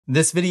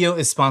This video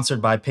is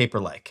sponsored by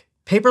Paperlike.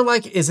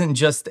 Paperlike isn't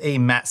just a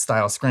matte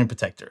style screen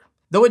protector,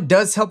 though it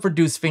does help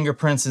reduce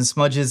fingerprints and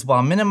smudges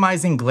while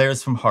minimizing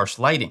glares from harsh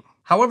lighting.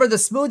 However, the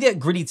smooth yet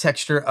gritty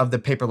texture of the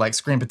Paperlike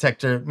screen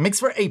protector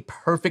makes for a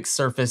perfect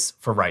surface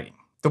for writing.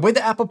 The way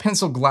the Apple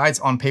Pencil glides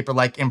on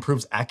Paperlike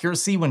improves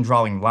accuracy when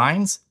drawing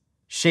lines,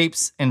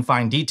 shapes, and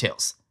fine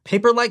details.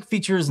 Paperlike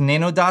features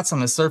nanodots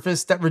on the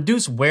surface that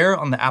reduce wear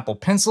on the Apple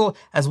Pencil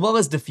as well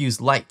as diffuse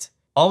light.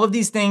 All of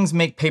these things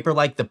make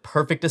Paperlike the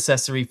perfect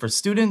accessory for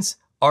students,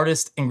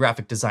 artists, and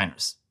graphic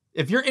designers.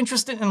 If you're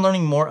interested in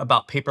learning more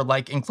about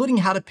Paperlike, including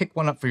how to pick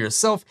one up for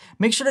yourself,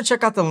 make sure to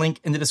check out the link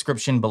in the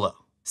description below.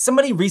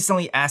 Somebody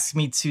recently asked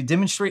me to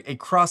demonstrate a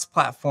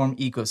cross-platform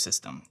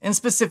ecosystem. In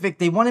specific,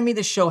 they wanted me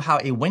to show how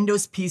a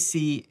Windows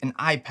PC, an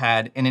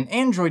iPad, and an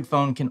Android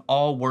phone can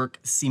all work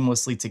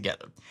seamlessly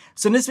together.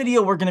 So in this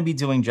video, we're gonna be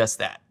doing just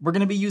that. We're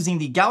gonna be using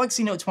the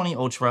Galaxy Note 20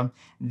 Ultra,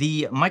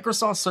 the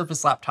Microsoft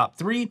Surface Laptop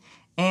 3,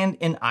 and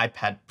an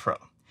iPad Pro.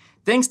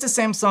 Thanks to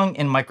Samsung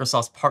and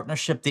Microsoft's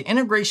partnership, the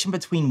integration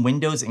between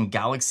Windows and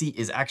Galaxy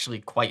is actually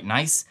quite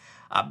nice.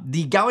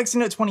 The Galaxy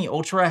Note 20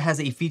 Ultra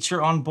has a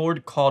feature on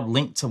board called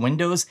Link to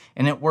Windows,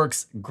 and it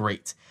works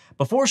great.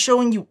 Before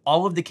showing you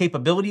all of the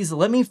capabilities,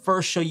 let me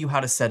first show you how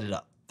to set it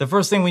up. The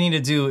first thing we need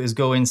to do is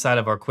go inside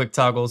of our quick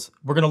toggles.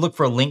 We're gonna look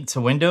for Link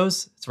to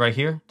Windows. It's right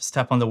here. Just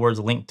tap on the words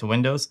Link to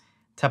Windows,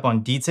 tap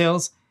on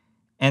Details,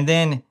 and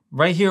then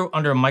right here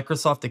under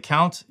Microsoft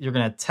account, you're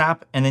gonna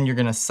tap and then you're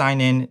gonna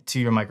sign in to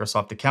your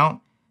Microsoft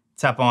account.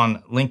 Tap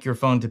on Link your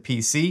phone to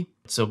PC.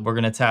 So we're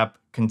gonna tap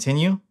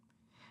Continue.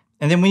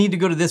 And then we need to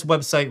go to this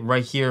website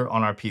right here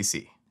on our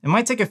PC. It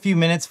might take a few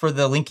minutes for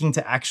the linking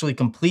to actually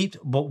complete,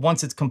 but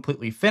once it's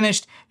completely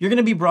finished, you're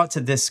gonna be brought to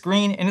this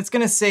screen and it's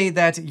gonna say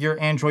that your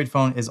Android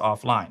phone is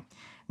offline.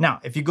 Now,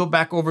 if you go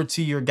back over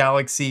to your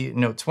Galaxy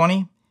Note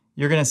 20,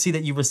 you're gonna see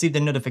that you received a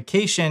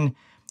notification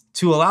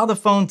to allow the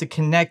phone to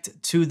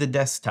connect to the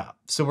desktop.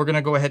 So we're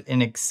gonna go ahead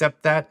and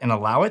accept that and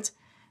allow it.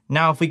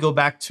 Now, if we go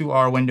back to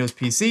our Windows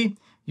PC,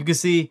 you can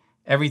see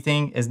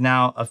everything is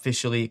now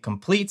officially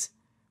complete.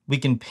 We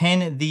can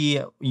pin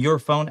the Your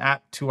Phone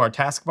app to our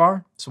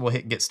taskbar, so we'll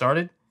hit Get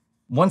Started.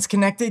 Once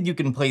connected, you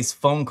can place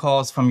phone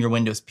calls from your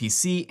Windows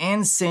PC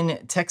and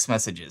send text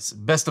messages.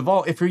 Best of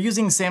all, if you're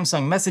using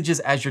Samsung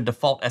Messages as your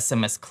default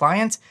SMS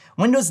client,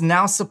 Windows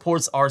now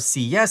supports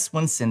RCS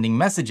when sending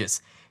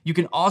messages. You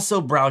can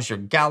also browse your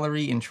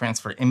gallery and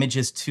transfer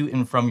images to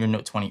and from your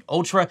Note 20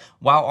 Ultra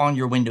while on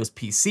your Windows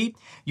PC.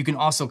 You can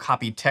also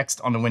copy text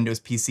on the Windows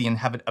PC and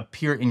have it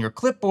appear in your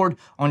clipboard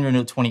on your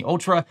Note 20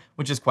 Ultra,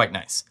 which is quite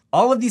nice.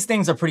 All of these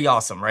things are pretty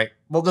awesome, right?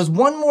 Well, there's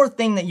one more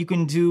thing that you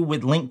can do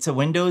with Link to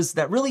Windows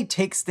that really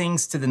takes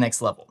things to the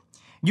next level.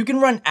 You can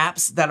run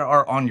apps that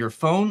are on your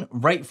phone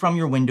right from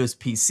your Windows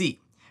PC.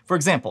 For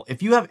example,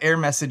 if you have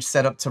AirMessage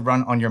set up to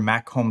run on your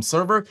Mac home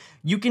server,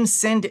 you can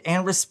send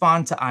and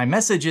respond to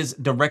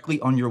iMessages directly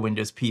on your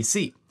Windows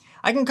PC.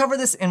 I can cover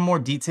this in more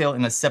detail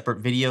in a separate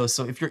video,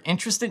 so if you're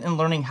interested in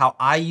learning how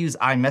I use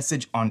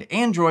iMessage on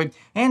Android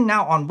and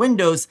now on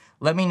Windows,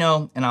 let me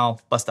know and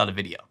I'll bust out a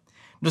video.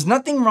 There's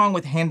nothing wrong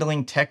with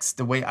handling text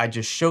the way I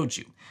just showed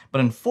you,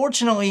 but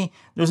unfortunately,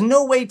 there's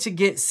no way to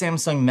get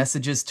Samsung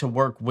Messages to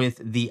work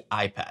with the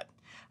iPad.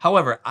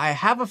 However, I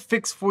have a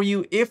fix for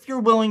you if you're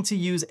willing to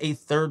use a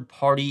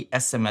third-party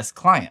SMS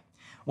client.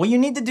 What you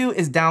need to do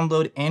is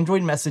download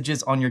Android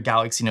Messages on your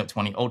Galaxy Note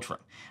 20 Ultra.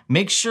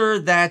 Make sure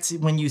that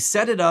when you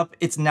set it up,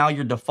 it's now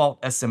your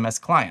default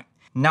SMS client.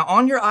 Now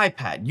on your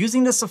iPad,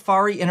 using the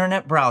Safari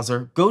internet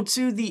browser, go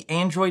to the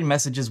Android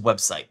Messages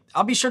website.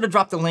 I'll be sure to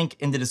drop the link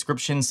in the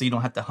description so you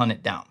don't have to hunt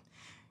it down.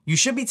 You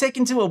should be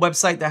taken to a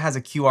website that has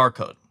a QR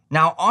code.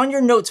 Now on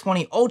your Note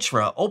 20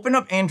 Ultra, open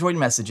up Android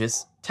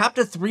Messages, tap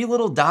the three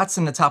little dots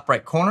in the top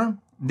right corner,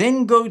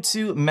 then go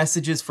to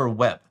Messages for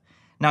Web.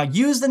 Now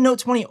use the Note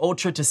 20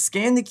 Ultra to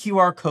scan the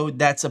QR code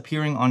that's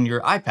appearing on your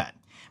iPad.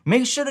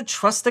 Make sure to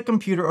trust the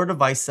computer or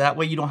device, that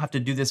way you don't have to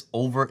do this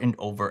over and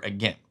over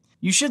again.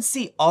 You should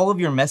see all of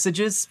your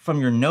messages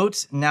from your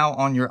Note now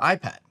on your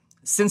iPad.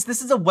 Since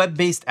this is a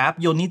web-based app,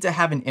 you'll need to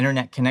have an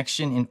internet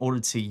connection in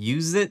order to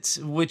use it,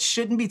 which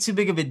shouldn't be too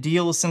big of a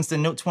deal since the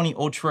Note 20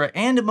 Ultra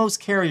and most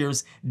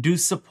carriers do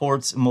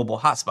support mobile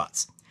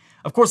hotspots.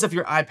 Of course, if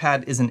your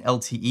iPad is an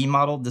LTE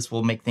model, this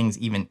will make things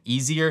even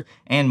easier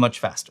and much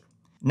faster.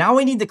 Now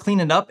we need to clean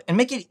it up and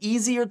make it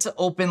easier to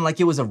open like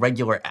it was a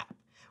regular app.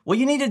 What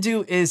you need to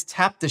do is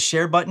tap the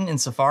Share button in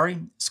Safari,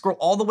 scroll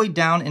all the way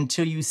down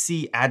until you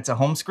see Add to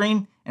Home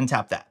Screen, and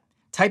tap that.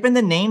 Type in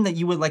the name that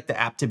you would like the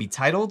app to be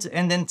titled,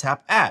 and then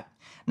tap Add.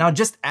 Now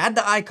just add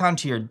the icon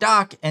to your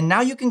dock, and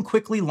now you can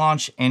quickly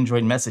launch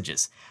Android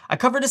Messages. I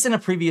covered this in a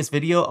previous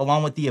video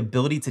along with the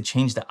ability to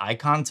change the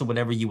icon to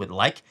whatever you would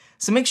like,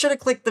 so make sure to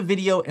click the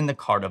video in the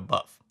card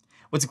above.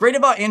 What's great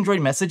about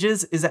Android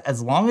Messages is that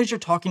as long as you're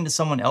talking to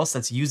someone else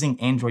that's using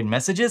Android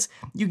Messages,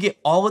 you get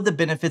all of the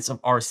benefits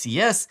of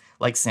RCS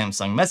like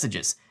Samsung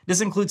Messages.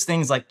 This includes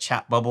things like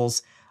chat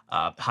bubbles,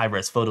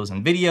 high-res photos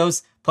and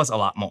videos, plus a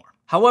lot more.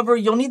 However,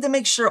 you'll need to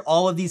make sure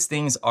all of these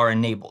things are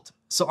enabled.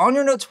 So on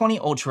your Note 20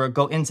 Ultra,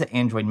 go into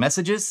Android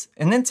Messages,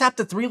 and then tap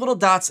the three little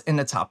dots in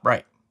the top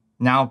right.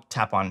 Now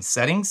tap on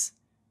Settings,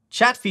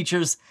 Chat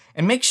Features,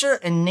 and make sure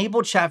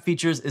Enable Chat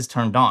Features is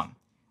turned on.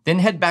 Then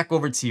head back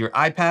over to your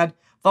iPad,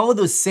 follow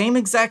those same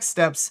exact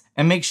steps,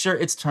 and make sure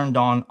it's turned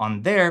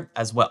on there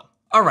as well.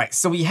 All right,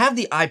 so we have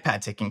the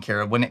iPad taken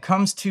care of when it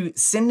comes to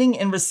sending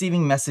and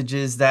receiving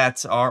messages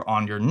that are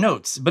on your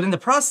notes. But in the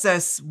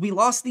process, we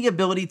lost the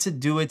ability to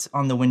do it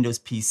on the Windows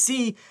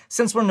PC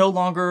since we're no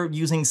longer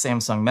using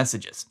Samsung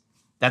Messages.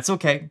 That's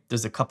okay,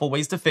 there's a couple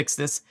ways to fix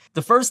this.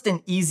 The first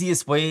and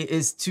easiest way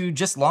is to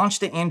just launch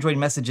the Android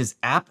Messages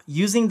app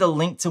using the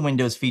Link to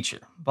Windows feature.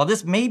 While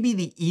this may be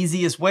the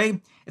easiest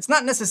way, it's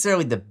not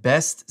necessarily the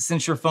best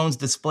since your phone's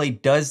display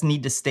does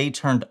need to stay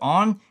turned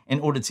on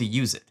in order to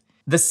use it.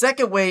 The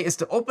second way is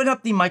to open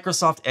up the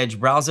Microsoft Edge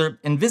browser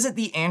and visit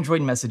the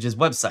Android Messages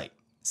website.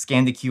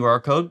 Scan the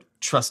QR code,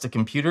 trust a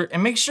computer,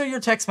 and make sure your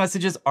text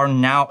messages are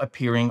now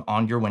appearing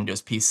on your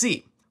Windows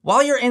PC.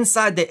 While you're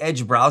inside the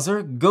Edge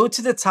browser, go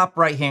to the top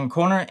right-hand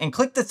corner and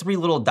click the three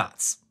little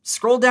dots.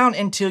 Scroll down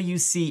until you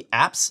see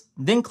Apps,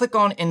 then click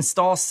on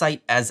Install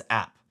Site as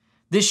App.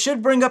 This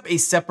should bring up a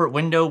separate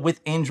window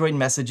with Android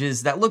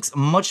Messages that looks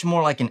much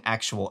more like an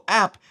actual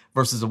app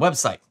versus a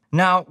website.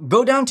 Now,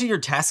 go down to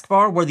your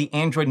taskbar where the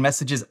Android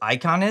Messages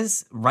icon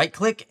is,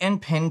 right-click and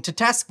pin to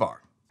taskbar.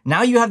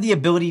 Now you have the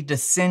ability to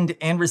send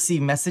and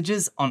receive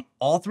messages on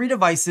all three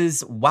devices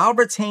while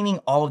retaining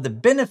all of the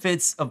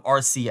benefits of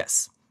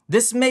RCS.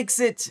 This makes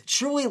it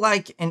truly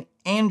like an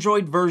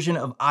Android version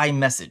of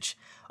iMessage.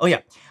 Oh yeah,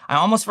 I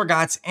almost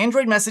forgot,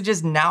 Android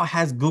Messages now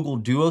has Google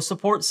Duo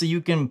support, so you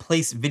can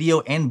place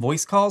video and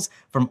voice calls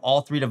from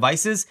all three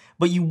devices,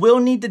 but you will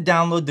need to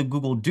download the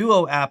Google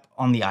Duo app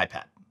on the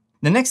iPad.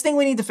 The next thing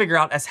we need to figure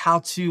out is how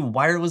to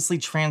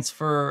wirelessly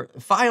transfer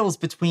files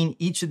between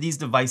each of these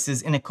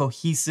devices in a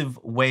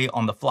cohesive way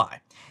on the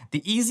fly.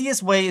 The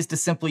easiest way is to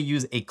simply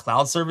use a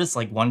cloud service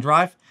like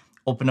OneDrive.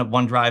 Open up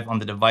OneDrive on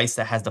the device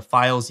that has the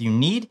files you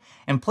need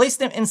and place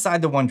them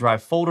inside the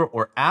OneDrive folder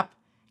or app.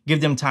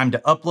 Give them time to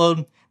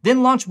upload,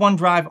 then launch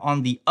OneDrive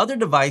on the other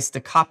device to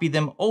copy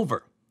them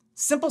over.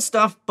 Simple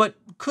stuff, but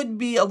could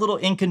be a little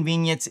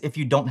inconvenient if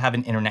you don't have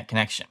an internet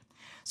connection.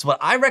 So what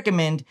I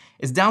recommend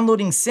is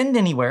downloading Send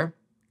Anywhere,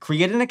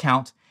 create an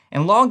account,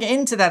 and log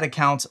into that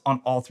account on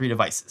all three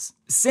devices.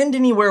 Send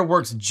Anywhere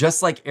works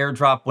just like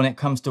AirDrop when it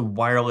comes to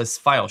wireless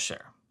file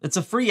share. It's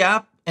a free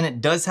app and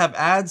it does have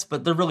ads,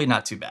 but they're really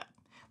not too bad.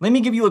 Let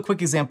me give you a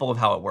quick example of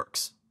how it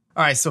works.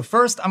 All right, so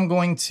first I'm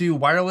going to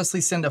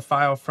wirelessly send a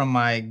file from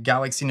my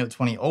Galaxy Note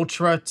 20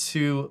 Ultra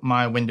to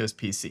my Windows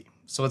PC.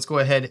 So let's go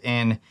ahead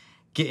and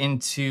get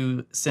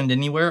into Send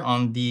Anywhere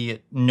on the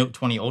Note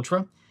 20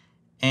 Ultra.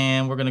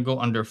 And we're gonna go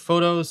under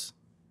Photos,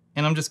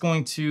 and I'm just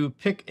going to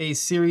pick a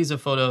series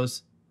of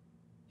photos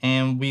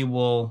and we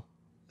will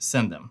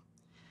send them.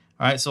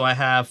 All right, so I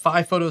have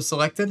 5 photos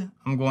selected.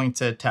 I'm going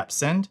to tap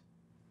Send.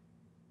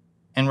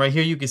 And right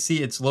here you can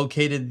see it's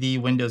located the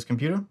Windows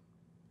computer.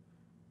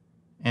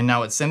 And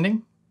now it's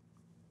sending.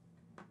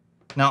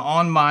 Now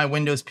on my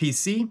Windows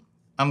PC,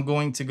 I'm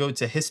going to go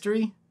to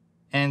History,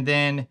 and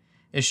then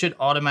it should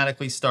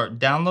automatically start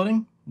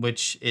downloading,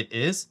 which it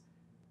is.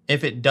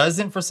 If it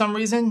doesn't for some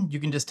reason, you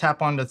can just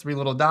tap on the 3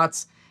 little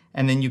dots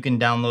and then you can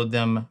download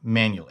them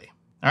manually.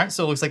 All right,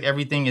 so it looks like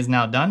everything is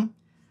now done.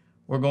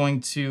 We're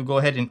going to go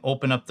ahead and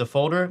open up the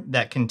folder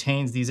that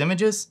contains these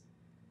images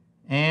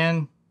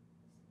and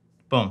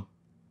boom,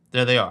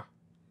 there they are.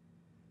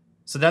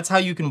 So that's how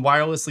you can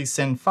wirelessly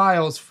send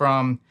files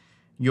from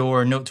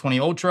your Note 20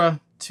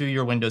 Ultra to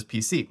your Windows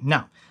PC.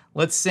 Now,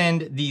 let's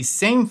send these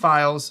same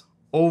files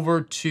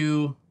over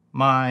to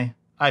my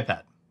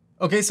iPad.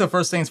 Okay, so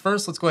first things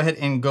first, let's go ahead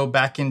and go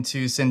back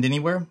into Send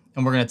Anywhere,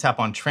 and we're gonna tap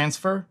on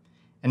Transfer,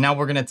 and now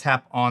we're gonna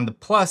tap on the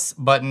plus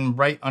button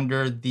right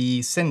under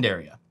the send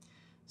area.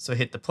 So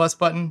hit the plus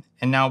button,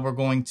 and now we're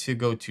going to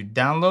go to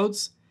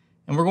Downloads,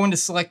 and we're going to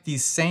select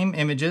these same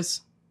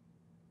images,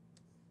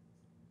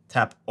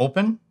 tap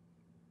Open.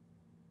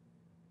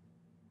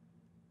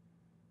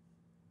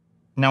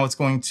 Now it's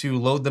going to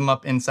load them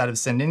up inside of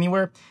Send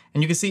Anywhere,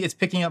 and you can see it's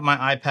picking up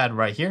my iPad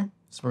right here.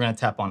 So we're gonna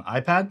tap on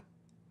iPad.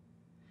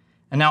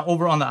 And now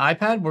over on the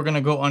iPad, we're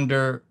gonna go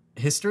under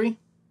History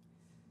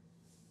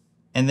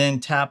and then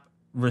tap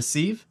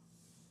Receive.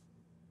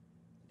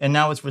 And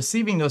now it's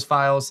receiving those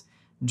files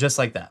just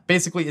like that.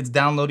 Basically, it's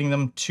downloading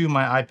them to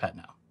my iPad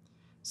now.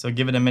 So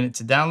give it a minute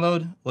to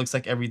download. Looks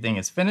like everything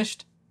is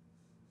finished.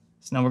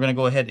 So now we're gonna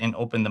go ahead and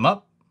open them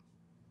up.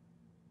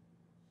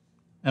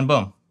 And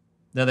boom,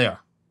 there they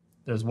are.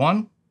 There's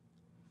 1,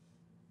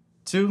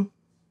 2,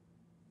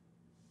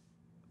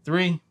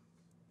 3,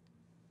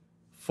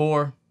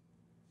 4,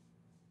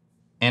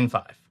 and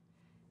 5.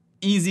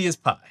 Easy as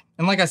pie.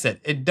 And like I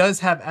said, it does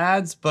have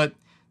ads, but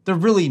they're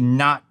really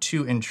not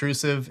too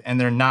intrusive and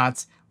they're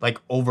not like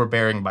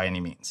overbearing by any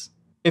means.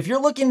 If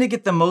you're looking to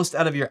get the most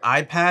out of your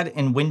iPad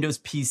and Windows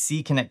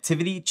PC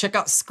connectivity, check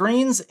out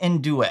Screens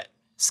and Duet.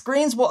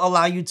 Screens will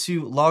allow you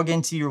to log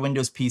into your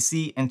Windows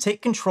PC and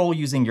take control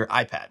using your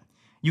iPad.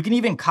 You can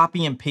even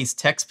copy and paste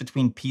text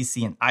between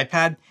PC and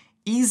iPad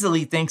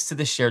easily thanks to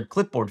the shared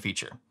clipboard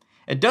feature.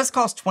 It does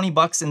cost 20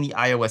 bucks in the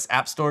iOS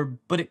App Store,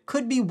 but it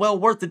could be well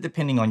worth it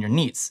depending on your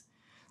needs.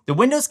 The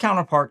Windows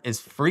counterpart is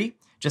free.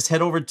 Just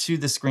head over to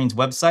the Screens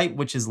website,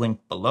 which is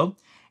linked below,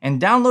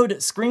 and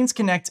download Screens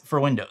Connect for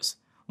Windows.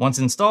 Once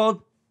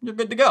installed, you're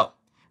good to go.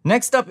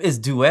 Next up is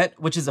Duet,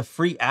 which is a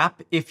free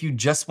app if you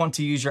just want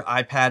to use your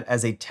iPad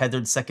as a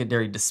tethered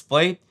secondary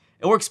display.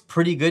 It works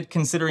pretty good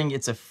considering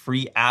it's a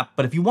free app,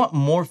 but if you want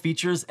more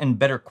features and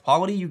better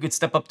quality, you could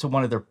step up to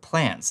one of their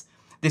plans.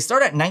 They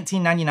start at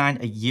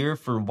 $19.99 a year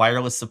for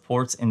wireless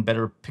supports and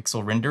better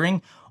pixel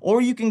rendering,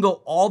 or you can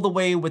go all the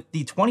way with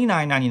the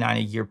 $29.99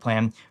 a year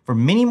plan for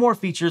many more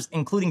features,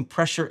 including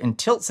pressure and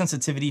tilt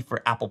sensitivity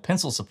for Apple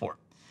Pencil support.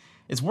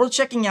 It's worth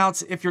checking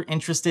out if you're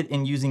interested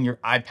in using your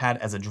iPad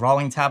as a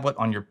drawing tablet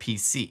on your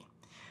PC.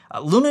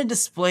 Luna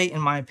Display,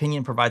 in my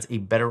opinion, provides a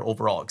better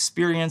overall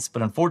experience,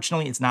 but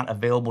unfortunately it's not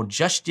available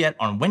just yet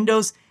on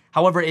Windows.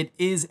 However, it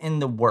is in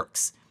the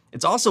works.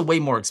 It's also way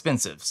more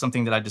expensive,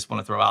 something that I just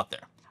want to throw out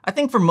there. I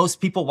think for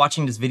most people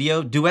watching this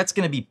video, Duet's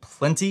going to be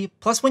plenty.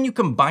 Plus, when you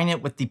combine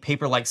it with the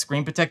Paper-like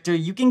screen protector,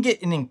 you can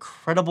get an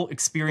incredible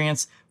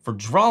experience for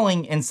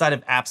drawing inside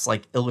of apps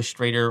like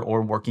Illustrator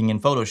or working in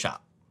Photoshop.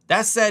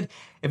 That said,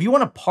 if you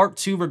want a part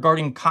 2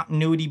 regarding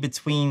continuity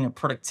between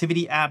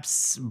productivity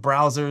apps,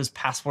 browsers,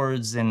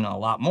 passwords, and a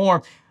lot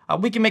more,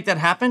 we can make that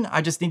happen.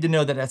 I just need to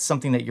know that that's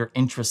something that you're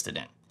interested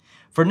in.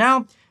 For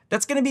now,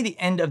 that's going to be the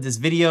end of this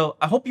video.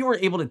 I hope you were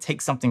able to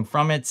take something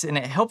from it and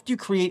it helped you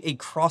create a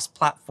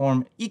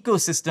cross-platform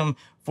ecosystem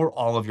for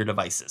all of your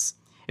devices.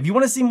 If you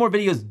want to see more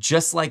videos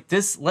just like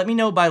this, let me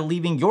know by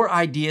leaving your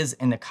ideas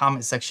in the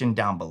comment section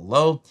down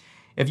below.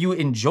 If you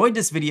enjoyed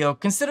this video,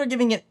 consider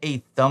giving it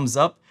a thumbs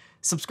up.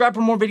 Subscribe for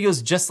more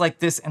videos just like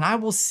this, and I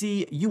will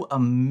see you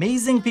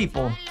amazing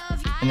people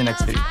in the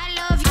next video.